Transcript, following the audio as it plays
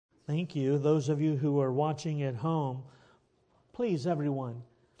Thank you. Those of you who are watching at home, please, everyone,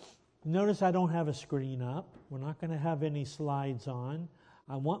 notice I don't have a screen up. We're not going to have any slides on.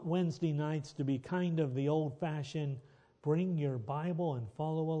 I want Wednesday nights to be kind of the old-fashioned, bring your Bible and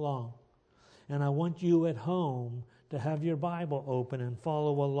follow along. And I want you at home to have your Bible open and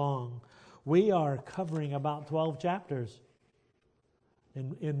follow along. We are covering about 12 chapters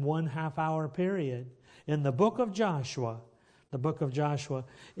in 1 half-hour period. In the book of Joshua,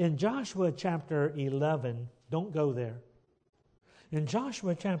 in Joshua chapter 11, don't go there. In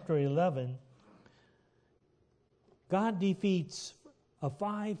Joshua chapter 11, God defeats a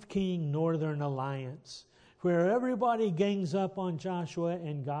 5-king northern alliance where everybody gangs up on Joshua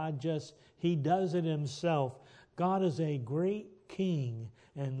and God He does it himself. God is a great king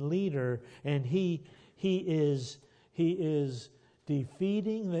and leader, and He is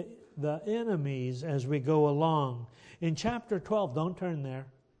defeating the enemies as we go along. In chapter 12, don't turn there.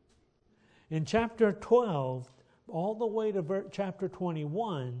 In chapter 12, all the way to chapter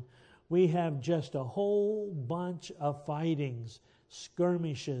 21, we have just a whole bunch of fightings,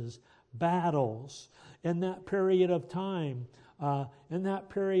 skirmishes, battles. In that period of time,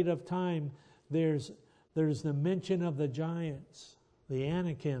 there's the mention of the giants, the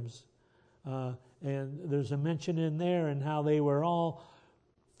Anakims, and there's a mention in there and how they were all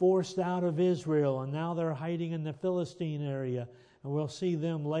forced out of Israel, and now they're hiding in the Philistine area, and we'll see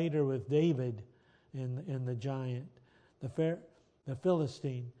them later with David in the giant, the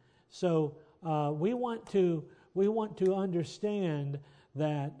Philistine. So we want to understand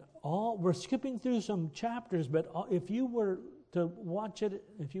that we're skipping through some chapters, but if you were to watch it,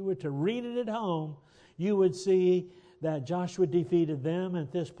 if you were to read it at home, you would see that Joshua defeated them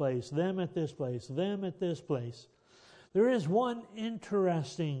at this place, them at this place, them at this place. There is one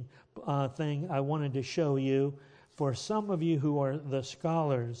interesting thing I wanted to show you for some of you who are the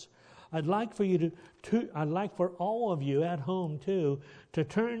scholars. I'd like for all of you at home too to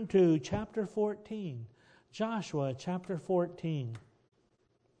turn to chapter 14, Joshua chapter 14.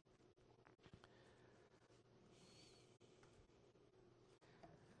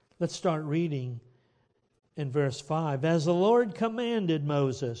 Let's start reading in verse 5. As the Lord commanded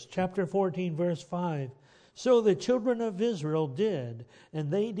Moses, chapter 14, verse 5, so the children of Israel did, and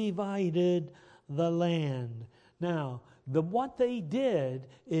they divided the land. Now, what they did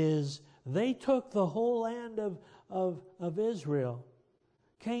is they took the whole land of Israel,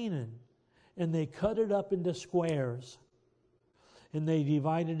 Canaan, and they cut it up into squares, and they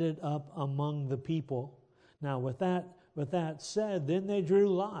divided it up among the people. Now, with that said, then they drew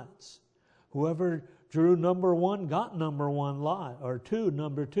lots. Whoever drew number 1 got number 1 lot, or 2,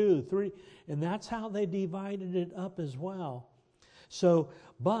 number 2, 3, and that's how they divided it up as well. So,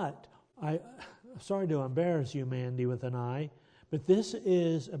 but sorry to embarrass you, Mandy, with an I, but this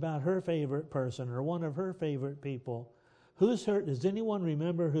is about her favorite person, or one of her favorite people. Does anyone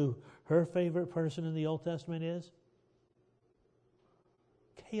remember who her favorite person in the Old Testament is?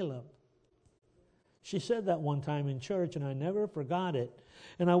 Caleb. She said that one time in church, and I never forgot it.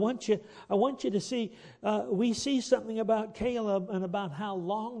 And I want you to see, we see something about Caleb and about how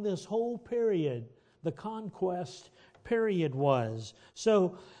long this whole period, the conquest period, was.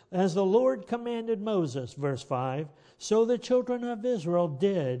 So, as the Lord commanded Moses, verse 5, so the children of Israel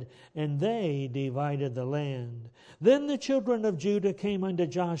did, and they divided the land. Then the children of Judah came unto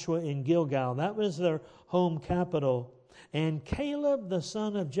Joshua in Gilgal. That was their home capital. And Caleb, the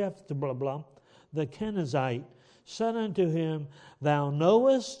son of Jephthah, the Kenizzite, said unto him, Thou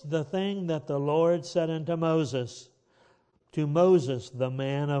knowest the thing that the Lord said unto Moses, to Moses, the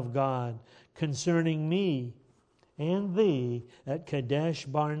man of God, concerning me and thee at Kadesh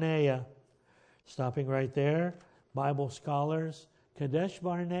Barnea. Stopping right there, Bible scholars, Kadesh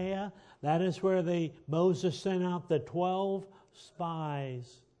Barnea, that is where Moses sent out the 12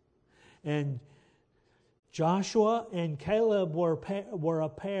 spies. And Joshua and Caleb were a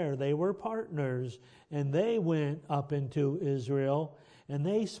pair. They were partners, and they went up into Israel, and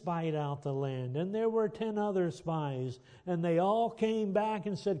they spied out the land. And there were 10 other spies, and they all came back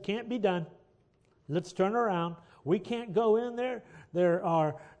and said, can't be done. Let's turn around. We can't go in there. There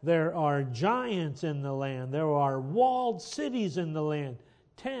are giants in the land. There are walled cities in the land.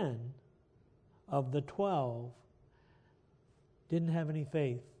 10 of the 12 didn't have any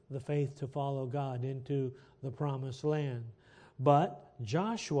faith. The faith to follow God into the promised land. But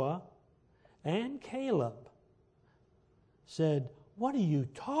Joshua and Caleb said, what are you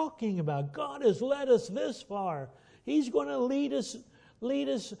talking about? God has led us this far. He's going to lead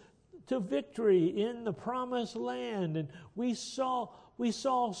us to victory in the promised land. And we saw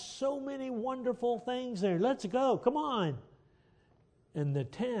so many wonderful things there. Let's go. Come on. and the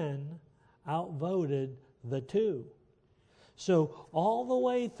 10 outvoted the 2. So all the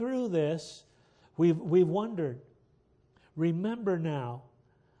way through this, we've wondered. Remember now,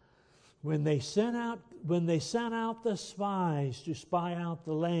 when they sent out the spies to spy out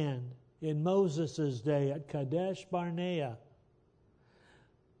the land in Moses' day at Kadesh Barnea,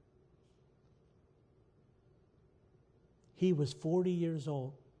 he was 40 years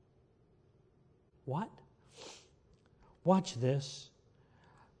old. What? Watch this.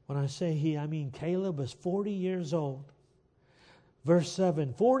 When I say he, I mean Caleb was 40 years old. Verse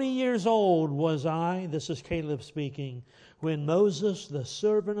 7, 40 years old was I, this is Caleb speaking, when Moses, the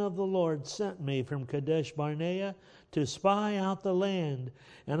servant of the Lord, sent me from Kadesh Barnea to spy out the land.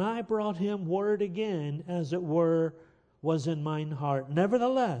 And I brought him word again, as it were, was in mine heart.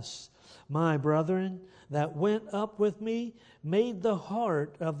 Nevertheless, my brethren that went up with me made the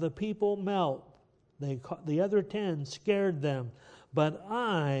heart of the people melt. The other 10 scared them. But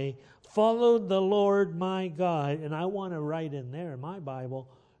I followed the Lord my God. And I want to write in there in my Bible,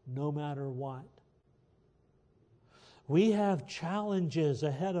 no matter what. We have challenges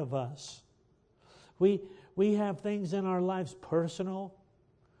ahead of us. We have things in our lives personal.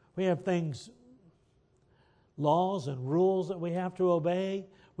 We have things, laws and rules that we have to obey.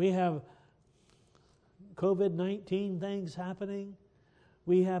 We have COVID-19 things happening.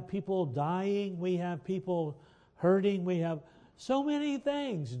 We have people dying. We have people hurting. We have so many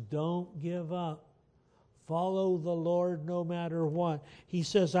things. Don't give up. Follow the Lord no matter what. He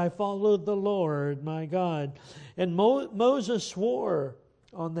says, I followed the Lord, my God. And Moses swore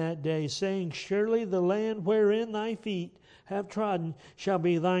on that day, saying, surely the land wherein thy feet have trodden shall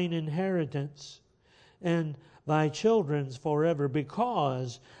be thine inheritance, and thy children's forever,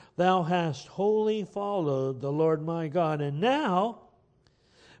 because thou hast wholly followed the Lord my God. And now,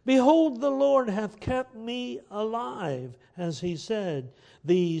 behold, the Lord hath kept me alive, as he said,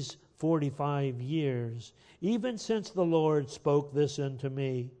 these 45 years, even since the Lord spoke this unto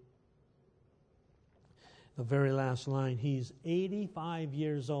me. The very last line, he's 85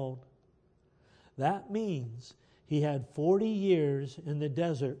 years old. That means he had 40 years in the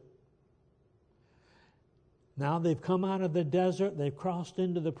desert. Now they've come out of the desert, they've crossed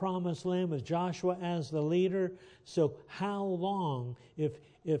into the promised land with Joshua as the leader. So how long,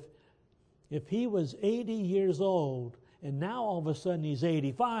 if he was 80 years old, and now all of a sudden he's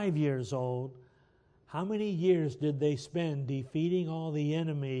 85 years old, how many years did they spend defeating all the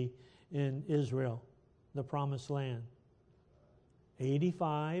enemy in Israel, the promised land?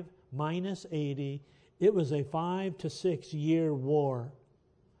 85 minus 80, it was a 5 to 6 year war.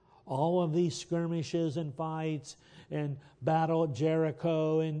 All of these skirmishes and fights and battle at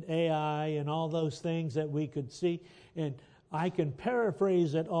Jericho and Ai and all those things that we could see. And I can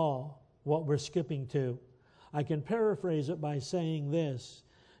paraphrase it all, what we're skipping to. I can paraphrase it by saying this.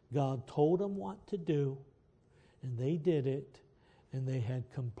 God told them what to do, and they did it, and they had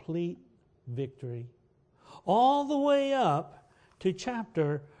complete victory. All the way up to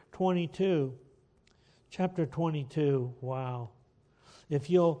chapter 22. Chapter 22, wow. If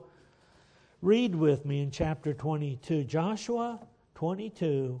you'll read with me in chapter 22, Joshua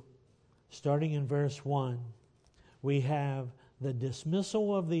 22, starting in verse 1, we have the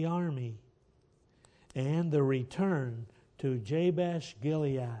dismissal of the army and the return to Jabesh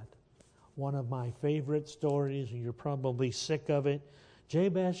Gilead. One of my favorite stories, and you're probably sick of it.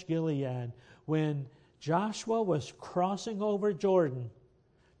 Jabesh Gilead, when Joshua was crossing over Jordan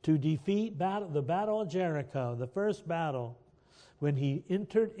to defeat the battle of Jericho, the first battle, when he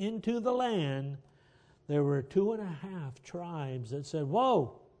entered into the land, there were 2.5 tribes that said,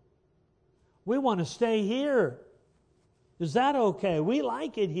 whoa, we want to stay here. Is that okay? We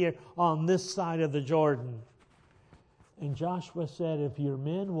like it here on this side of the Jordan. And Joshua said, if your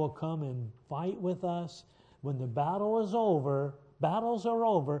men will come and fight with us, when the battles are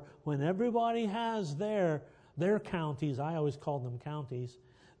over, when everybody has their counties, I always call them counties,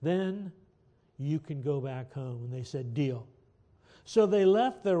 then you can go back home. And they said, deal. So they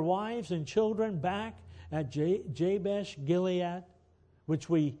left their wives and children back at Jabesh Gilead, which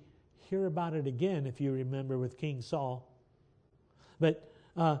we hear about it again, if you remember, with King Saul. But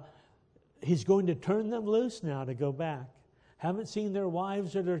he's going to turn them loose now to go back. Haven't seen their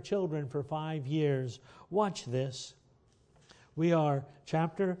wives or their children for 5 years. Watch this. We are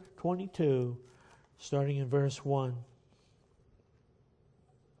chapter 22, starting in verse 1.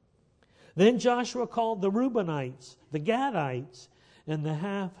 Then Joshua called the Reubenites, the Gadites, and the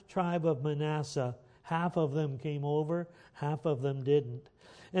half tribe of Manasseh. Half of them came over, half of them didn't.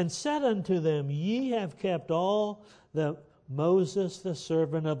 And said unto them, ye have kept all that Moses, the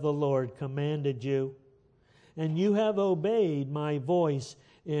servant of the Lord, commanded you. and you have obeyed my voice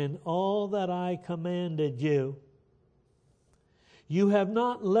in all that I commanded you. You have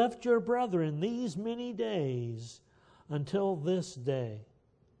not left your brethren these many days until this day,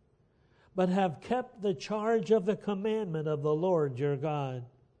 but have kept the charge of the commandment of the Lord your God.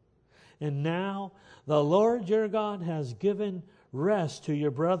 And now the Lord your God has given rest to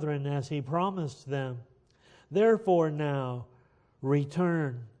your brethren as he promised them. Therefore now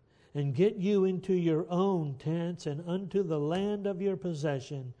return and get you into your own tents and unto the land of your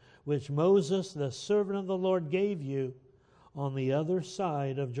possession, which Moses the servant of the Lord gave you on the other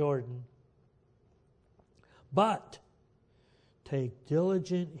side of Jordan. But take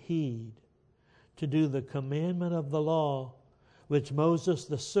diligent heed to do the commandment of the law, which Moses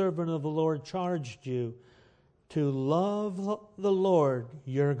the servant of the Lord charged you, to love the Lord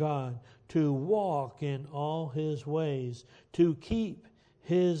your God, to walk in all his ways, to keep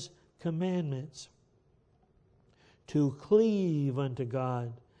his commandments, to cleave unto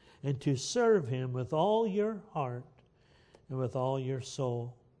God, and to serve him with all your heart and with all your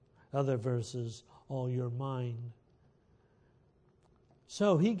soul. Other verses, all your mind.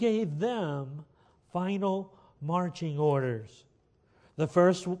 So he gave them final marching orders. The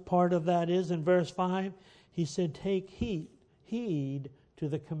first part of that is in verse 5, he said, take heed to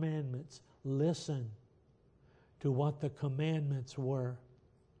the commandments. Listen to what the commandments were.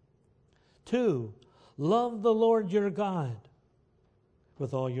 2, love the Lord your God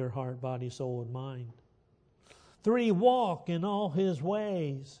with all your heart, body, soul, and mind. 3, walk in all his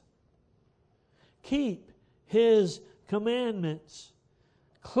ways. Keep his commandments.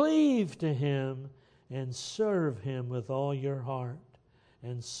 Cleave to him and serve him with all your heart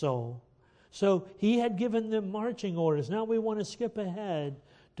and soul. So he had given them marching orders. Now we want to skip ahead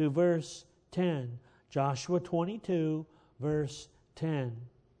to verse 10. Joshua 22, verse 10.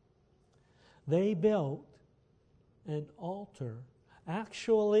 They built an altar.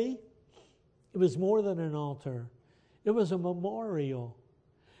 Actually, it was more than an altar. It was a memorial.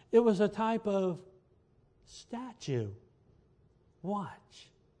 It was a type of statue. Watch.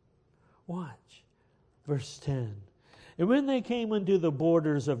 Verse 10. And when they came unto the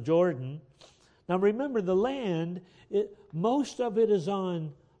borders of Jordan, now remember the land, most of it is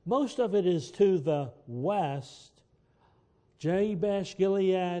to the west. Jabesh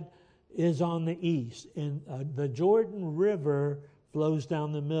Gilead is on the east, and the Jordan River flows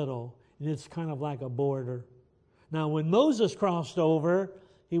down the middle, and it's kind of like a border. Now, when Moses crossed over,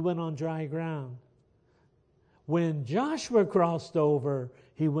 he went on dry ground. When Joshua crossed over,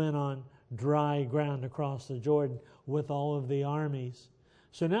 he went on dry ground across the Jordan with all of the armies.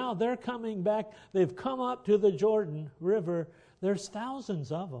 So now they're coming back. They've come up to the Jordan River. There's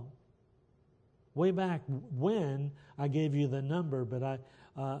thousands of them. Way back when, I gave you the number, but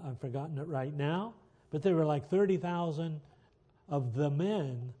I've forgotten it right now. But there were like 30,000 of the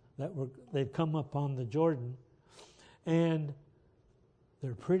men they'd come up on the Jordan. And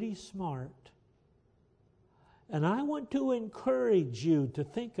they're pretty smart. And I want to encourage you to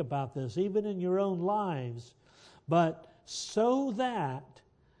think about this, even in your own lives, but so that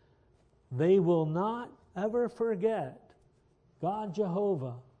they will not ever forget God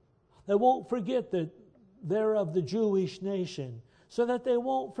Jehovah. They won't forget that they're of the Jewish nation, so that they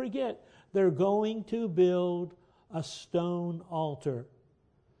won't forget they're going to build a stone altar,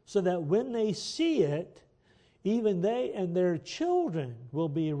 so that when they see it, even they and their children will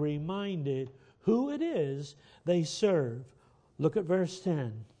be reminded who it is they serve. Look at verse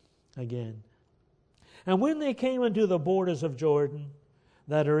 10 again. And when they came into the borders of Jordan,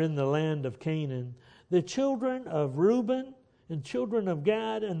 that are in the land of Canaan, the children of Reuben and children of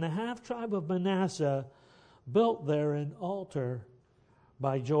Gad and the half-tribe of Manasseh built there an altar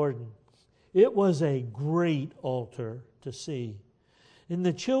by Jordan. It was a great altar to see. And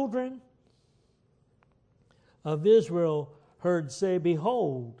the children of Israel heard say,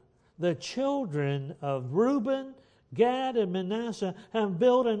 behold, the children of Reuben, Gad, and Manasseh have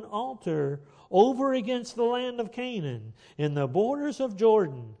built an altar over against the land of Canaan, in the borders of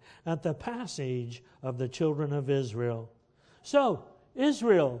Jordan, at the passage of the children of Israel. So,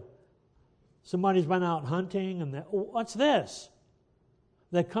 Israel, somebody's been out hunting, and what's this?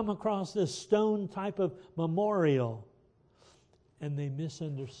 They come across this stone type of memorial, and they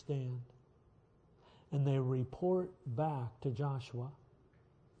misunderstand. And they report back to Joshua.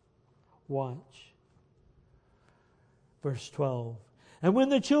 Watch. Verse 12. And when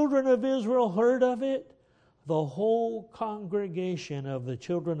the children of Israel heard of it, the whole congregation of the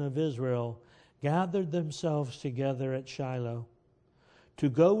children of Israel gathered themselves together at Shiloh to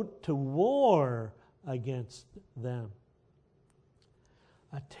go to war against them.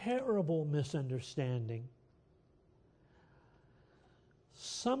 A terrible misunderstanding.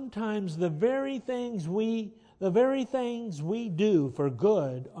 sometimes the very things we do for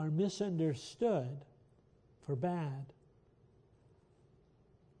good are misunderstood for bad.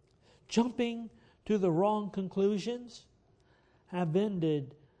 Jumping to the wrong conclusions have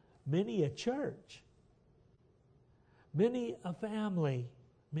ended many a church, many a family,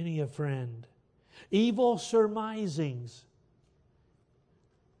 many a friend. Evil surmisings,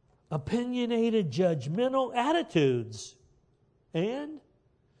 opinionated, judgmental attitudes, and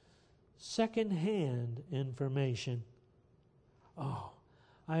second-hand information. Oh,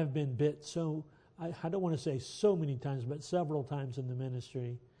 I have been bit I don't want to say so many times, but several times in the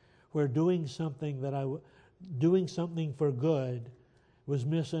ministry, where doing something for good was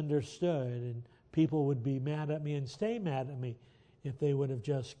misunderstood, and people would be mad at me and stay mad at me if they would have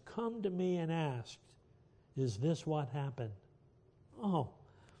just come to me and asked, is this what happened? Oh,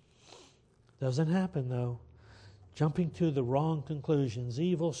 doesn't happen though. Jumping to the wrong conclusions,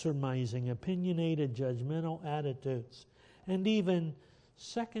 evil surmising, opinionated, judgmental attitudes, and even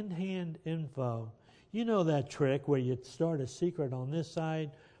second-hand info. You know that trick where you start a secret on this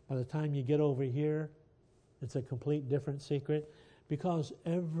side, by the time you get over here, it's a complete different secret, because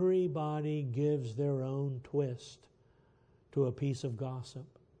everybody gives their own twist to a piece of gossip.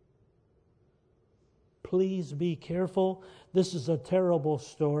 Please be careful. This is a terrible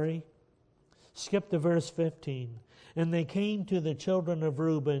story. Skip to verse 15. And they came to the children of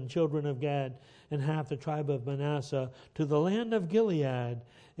Reuben, children of Gad, and half the tribe of Manasseh, to the land of Gilead,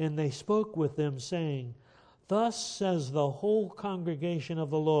 and they spoke with them, saying, Thus says the whole congregation of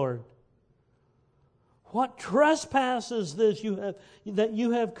the Lord, what trespass is this that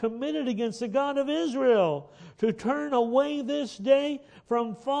you have committed against the God of Israel, to turn away this day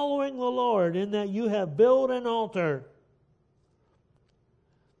from following the Lord, in that you have built an altar,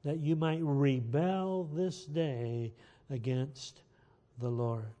 that you might rebel this day against the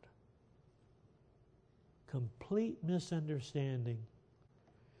Lord. Complete misunderstanding.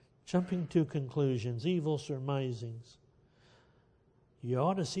 Jumping to conclusions, evil surmisings. You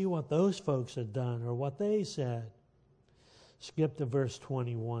ought to see what those folks had done or what they said. Skip to verse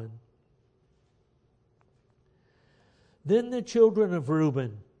 21. Then the children of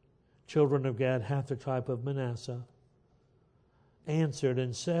Reuben, children of Gad, half the tribe of Manasseh, answered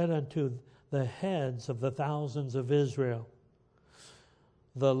and said unto the heads of the thousands of Israel,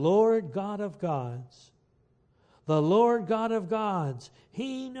 the Lord God of gods, the Lord God of gods,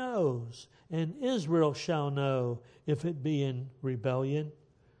 He knows, and Israel shall know, if it be in rebellion,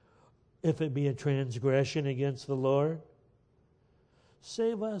 if it be a transgression against the Lord.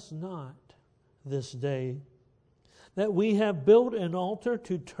 Save us not this day, that we have built an altar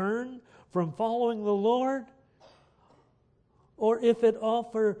to turn from following the Lord, or if it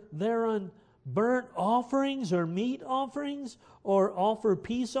offer thereon burnt offerings or meat offerings, or offer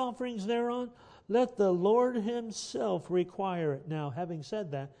peace offerings thereon, let the Lord Himself require it. Now, having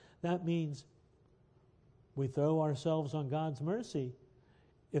said that, that means we throw ourselves on God's mercy.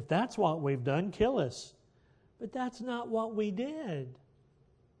 If that's what we've done, kill us. But that's not what we did.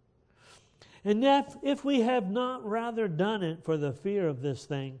 And if we have not rather done it for the fear of this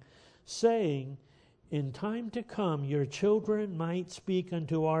thing, saying, in time to come your children might speak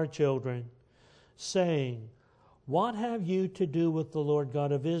unto our children, saying, what have you to do with the Lord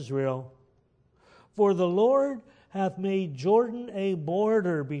God of Israel? For the Lord hath made Jordan a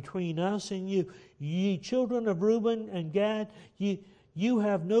border between us and you. Ye children of Reuben and Gad, you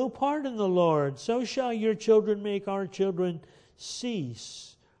have no part in the Lord. So shall your children make our children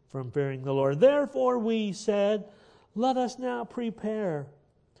cease from fearing the Lord. Therefore we said, let us now prepare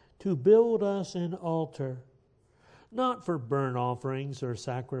to build us an altar, not for burnt offerings or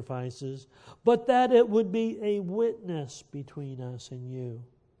sacrifices, but that it would be a witness between us and you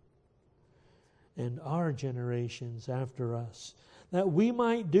and our generations after us, that we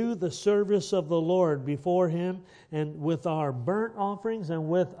might do the service of the Lord before Him, and with our burnt offerings and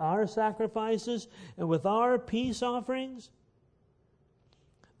with our sacrifices and with our peace offerings,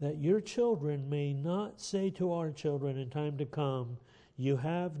 that your children may not say to our children in time to come, you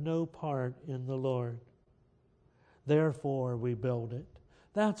have no part in the Lord. Therefore we build it.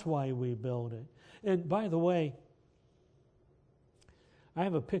 That's why we build it. And by the way, I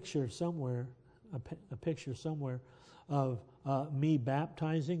have a picture somewhere, of me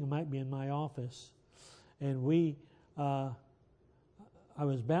baptizing. It might be in my office. And I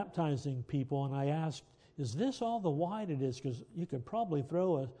was baptizing people, and I asked, is this all the wide it is? Because you could probably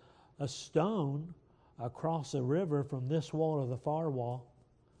throw a stone across a river from this wall to the far wall.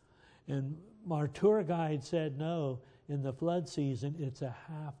 And our tour guide said, no, in the flood season, it's a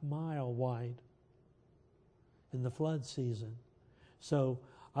half mile wide in the flood season. So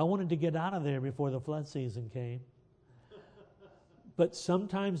I wanted to get out of there before the flood season came. But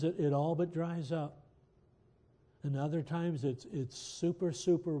sometimes it all but dries up. And other times it's super,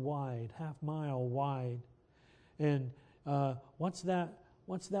 super wide, half-mile wide. And what's that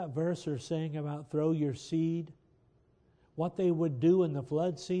verse they're saying about throw your seed? What they would do in the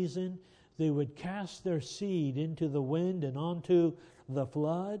flood season, they would cast their seed into the wind and onto the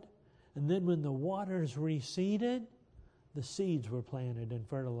flood. And then when the waters receded, the seeds were planted and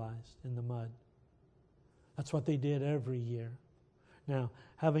fertilized in the mud. That's what they did every year. Now,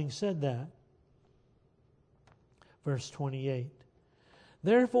 having said that, verse 28,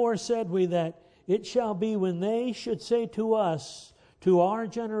 therefore said we that it shall be when they should say to us, to our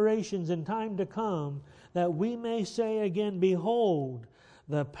generations in time to come, that we may say again, behold,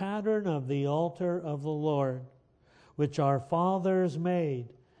 the pattern of the altar of the Lord, which our fathers made.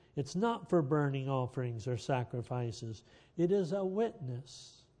 It's not for burning offerings or sacrifices. It is a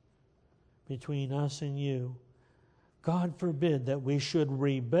witness between us and you. God forbid that we should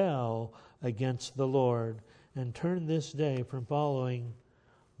rebel against the Lord and turn this day from following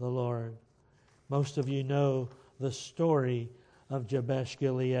the Lord. Most of you know the story of Jabesh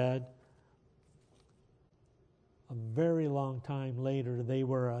Gilead. A very long time later, they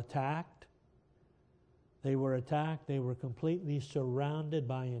were attacked. They were completely surrounded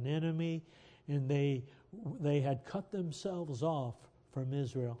by an enemy, and they had cut themselves off from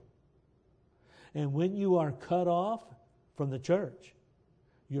Israel. And when you are cut off from the church,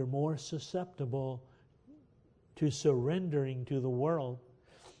 you're more susceptible to surrendering to the world.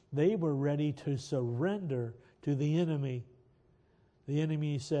 They were ready to surrender to the enemy. The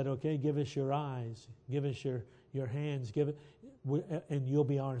enemy said, okay, give us your eyes, give us your hands, give it, and you'll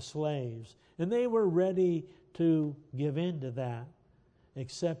be our slaves. And they were ready to give in to that,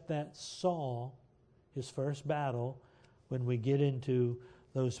 except that Saul, his first battle, when we get into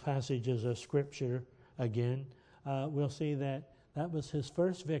those passages of Scripture again, we'll see that was his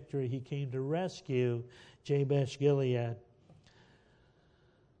first victory. He came to rescue Jabesh Gilead.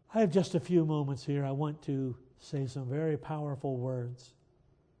 I have just a few moments here. I want to say some very powerful words.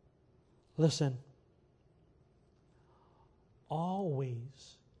 Listen.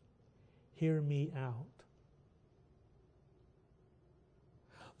 Always hear me out.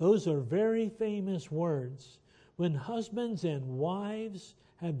 Those are very famous words. When husbands and wives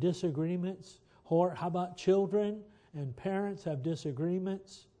have disagreements, or how about children and parents have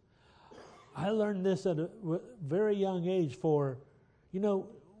disagreements? I learned this at a very young age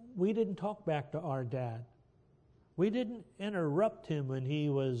we didn't talk back to our dad. We didn't interrupt him when he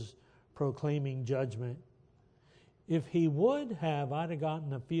was proclaiming judgment. If he would have, I'd have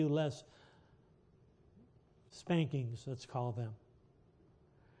gotten a few less spankings, let's call them.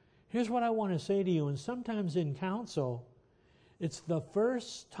 Here's what I want to say to you, and sometimes in counsel, it's the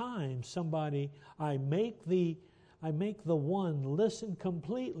first time I make the one listen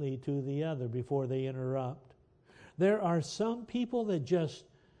completely to the other before they interrupt. There are some people that just,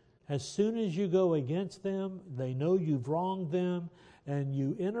 as soon as you go against them, they know you've wronged them, and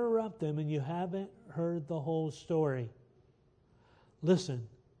you interrupt them and you haven't heard the whole story. Listen,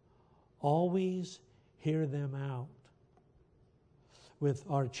 always hear them out. With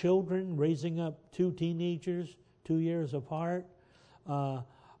our children, raising up two teenagers 2 years apart, I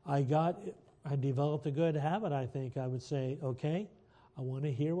developed a good habit, I think. I would say, okay, I want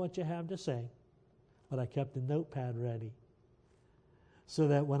to hear what you have to say, but I kept a notepad ready. So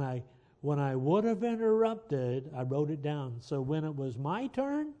that when I would have interrupted, I wrote it down. So when it was my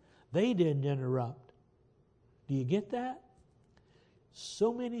turn, they didn't interrupt. Do you get that?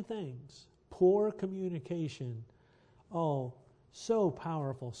 So many things. Poor communication. Oh, so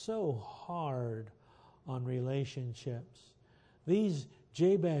powerful, so hard on relationships. These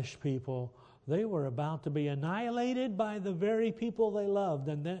Jabesh people, they were about to be annihilated by the very people they loved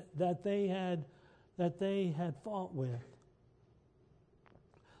and that they had fought with.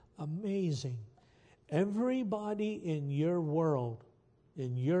 Amazing. Everybody in your world,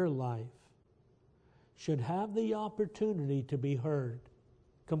 in your life, should have the opportunity to be heard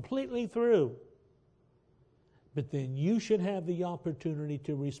completely through. But then you should have the opportunity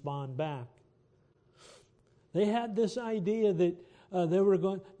to respond back. They had this idea that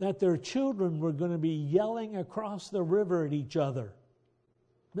that their children were going to be yelling across the river at each other,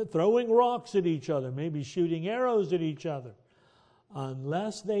 throwing rocks at each other, maybe shooting arrows at each other.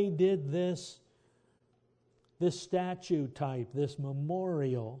 Unless they did this statue type, this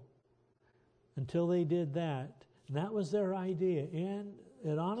memorial, until they did that, and that was their idea. And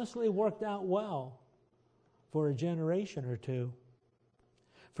it honestly worked out well for a generation or two.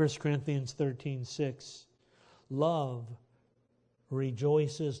 1 Corinthians 13:6, love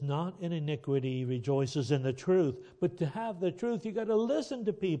rejoices not in iniquity, rejoices in the truth. But to have the truth, you got to listen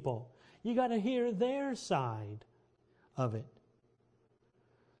to people. You got to hear their side of it.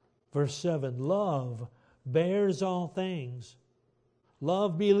 Verse 7, love bears all things.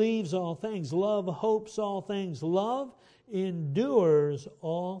 Love believes all things. Love hopes all things. Love endures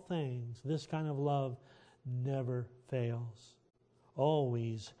all things. This kind of love never fails.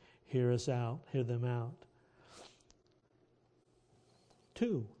 Always hear them out.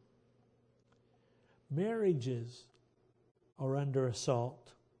 2, marriages are under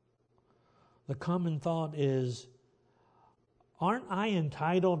assault. The common thought is, aren't I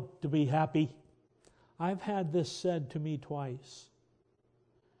entitled to be happy? I've had this said to me twice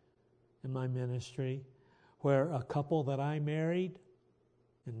in my ministry, where a couple that I married,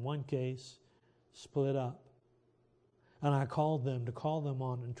 in one case, split up. And I called them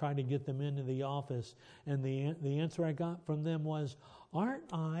on and tried to get them into the office. And the answer I got from them was,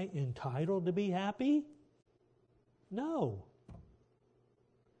 aren't I entitled to be happy? No.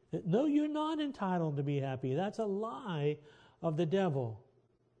 No, you're not entitled to be happy. That's a lie of the devil.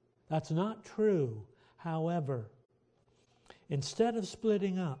 That's not true. However, instead of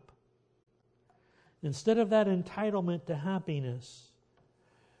splitting up, instead of that entitlement to happiness,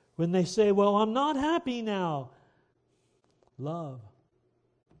 when they say, well, I'm not happy now, love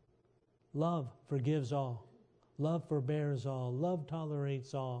forgives all. Love forbears all. Love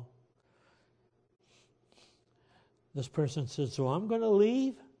tolerates all. This person says, so I'm going to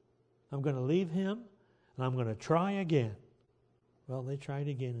leave. I'm going to leave him, and I'm going to try again. Well, they tried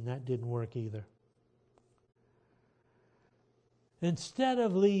again, and that didn't work either. Instead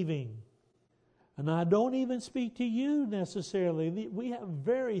of leaving, and I don't even speak to you necessarily. We have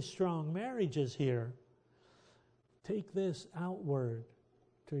very strong marriages here. Take this outward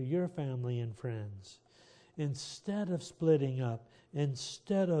to your family and friends. Instead of splitting up,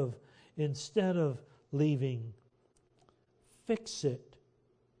 instead of leaving, fix it,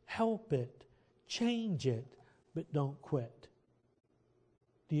 help it, change it, but don't quit.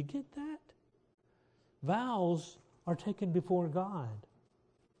 Do you get that? Vows are taken before God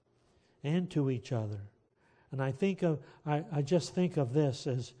and to each other. And I just think of this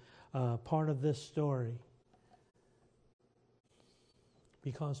as part of this story.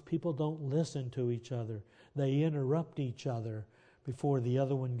 Because people don't listen to each other. They interrupt each other before the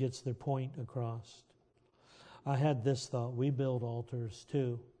other one gets their point across. I had this thought, we build altars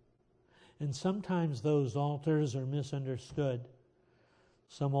too. And sometimes those altars are misunderstood.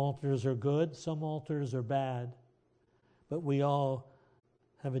 Some altars are good, some altars are bad. But we all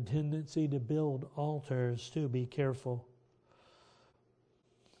have a tendency to build altars too. Be careful.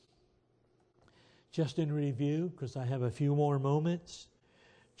 Just in review, because I have a few more moments,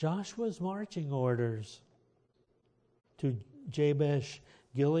 Joshua's marching orders to Jabesh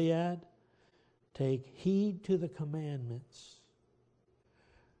Gilead: take heed to the commandments.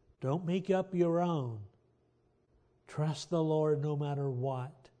 Don't make up your own. Trust the Lord no matter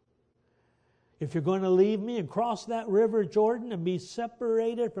what. If you're going to leave me and cross that river Jordan and be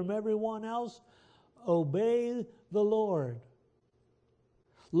separated from everyone else, obey the Lord.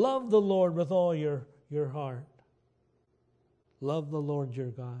 Love the Lord with all your heart. Love the Lord your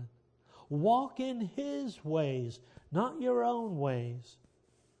God. Walk in His ways, not your own ways.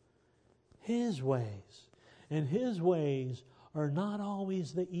 His ways. And His ways are not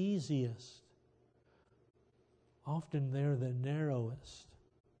always the easiest. Often they're the narrowest.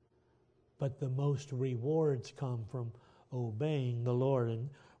 But the most rewards come from obeying the Lord and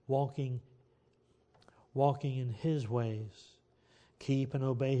walking in His ways. Keep and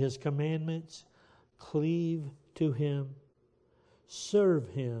obey His commandments. Cleave to Him. Serve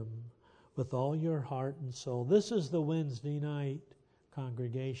Him with all your heart and soul. This is the Wednesday night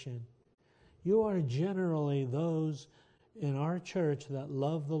congregation. You are generally those in our church that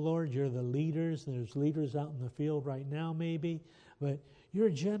love the Lord. You're the leaders. There's leaders out in the field right now maybe, but you're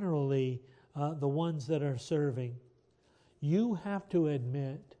generally the ones that are serving. You have to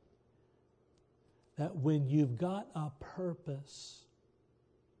admit that when you've got a purpose,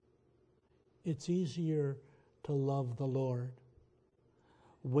 it's easier to love the Lord.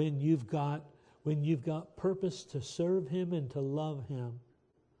 When you've got purpose to serve Him and to love Him,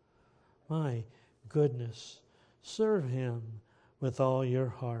 my goodness, serve Him with all your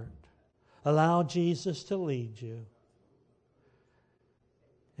heart. Allow Jesus to lead you.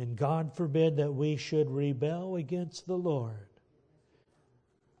 And God forbid that we should rebel against the Lord.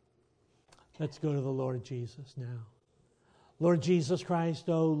 Let's go to the Lord Jesus now. Lord Jesus Christ,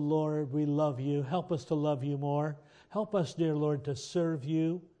 oh Lord, we love You. Help us to love You more. Help us, dear Lord, to serve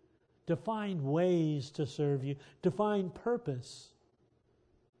You, to find ways to serve You, to find purpose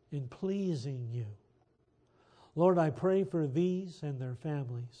in pleasing you. Lord, I pray for these and their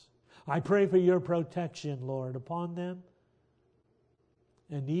families. I pray for your protection, Lord, upon them.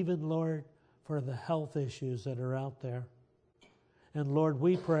 And even, Lord, for the health issues that are out there. And Lord,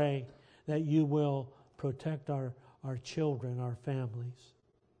 we pray that you will protect our children, our families.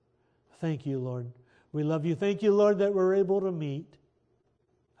 Thank you, Lord. We love you. Thank you, Lord, that we're able to meet.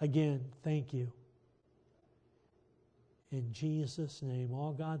 Again, thank you. In Jesus' name,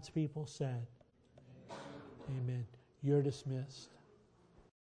 all God's people said, Amen. You're dismissed.